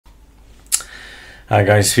Hi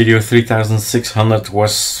guys, video 3600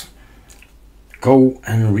 was go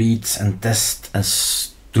and read and test and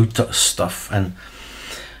do stuff, and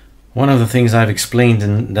one of the things I've explained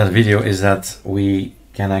in that video is that we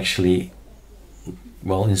can actually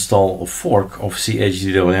install a fork of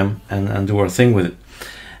chadwm and do our thing with it.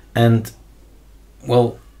 And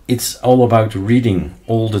well, it's all about reading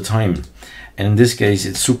all the time, and in this case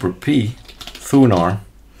it's super p thunar,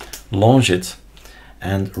 launch it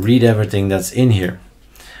and read everything that's in here.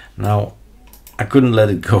 Now I couldn't let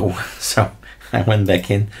it go, so I went back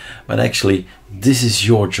in, but actually this is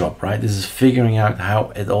your job, right? This is figuring out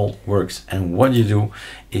how it all works, and what you do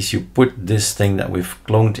is you put this thing that we've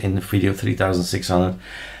cloned in the video 3600,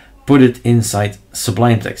 put it inside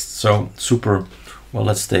Sublime text. So super, well,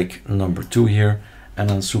 let's take number 2 here, and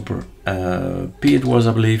then super p it was,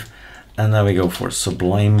 I believe, and then we go for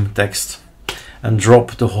Sublime text and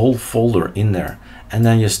drop the whole folder in there, and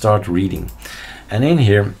then you start reading. And in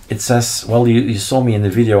here it says, well, you saw me in the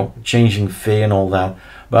video changing fey and all that,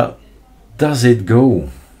 but does it go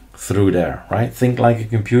through there, right? Think like a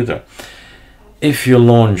computer. If you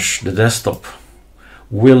launch the desktop,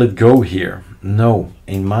 will it go here? No.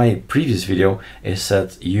 In my previous video it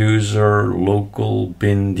said user local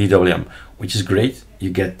bin DWM, which is great, you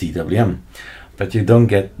get DWM, but you don't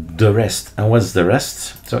get the rest. And what's the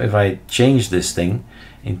rest? So if I change this thing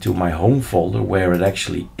into my home folder where it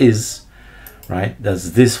actually is, right,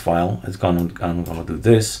 that's this file. I'm gonna do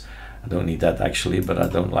this. I don't need that actually, but I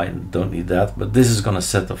don't need that, but this is gonna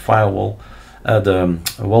set the firewall, the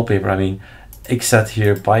wallpaper, I mean, exec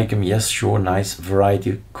here, picom, yes, sure, nice,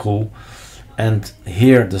 variety, cool. And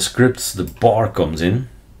here the scripts, the bar comes in,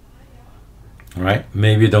 right?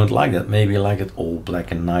 Maybe you don't like that, maybe you like it all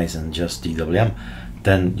black and nice and just DWM,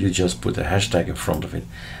 then you just put a hashtag in front of it.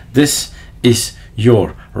 This is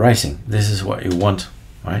your rising, this is what you want,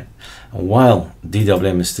 right? While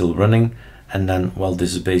DWM is still running, and then, well,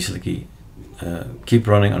 this is basically keep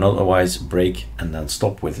running and otherwise break and then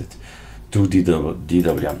stop with it to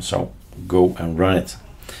DWM. So go and run it.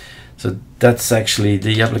 So that's actually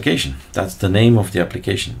the application, that's the name of the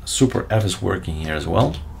application. Super F is working here as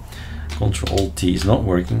well. Control T is not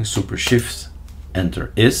working, Super Shift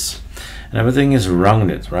Enter is, and everything is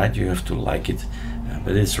rounded, right? You have to like it,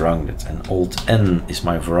 but it's rounded. And Alt N is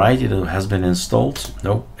my variety that has been installed.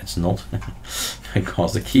 No, it's not,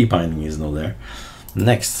 because the key binding is not there.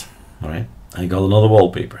 Next, all right, I got another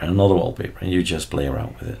wallpaper and another wallpaper, and you just play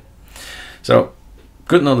around with it. So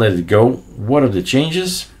could not let it go. What are the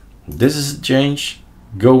changes? This is a change.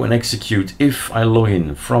 Go and execute if I log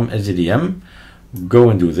in from SDDM. Go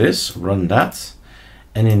and do this, run that,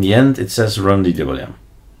 and in the end it says run DWM.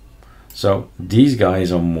 So these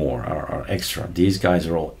guys are extra. These guys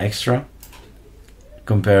are all extra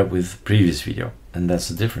compared with previous video, and that's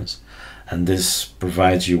the difference. And this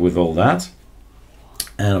provides you with all that,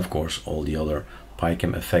 and of course all the other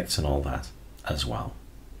picom effects and all that as well.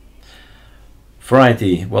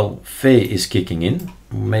 Variety, well, fey is kicking in.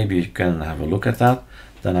 Maybe you can have a look at that.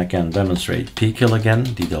 Then I can demonstrate pkill again,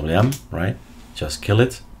 DWM, right? Just kill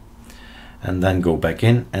it, and then go back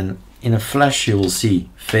in, and in a flash you will see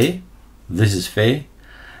fey. This is fey,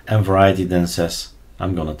 and variety then says,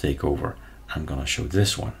 I'm gonna take over, I'm gonna show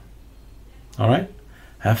this one. All right,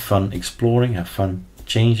 have fun exploring, have fun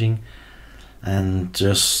changing, and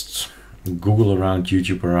just Google around,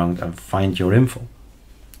 YouTube around, and find your info.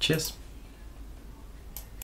 Cheers.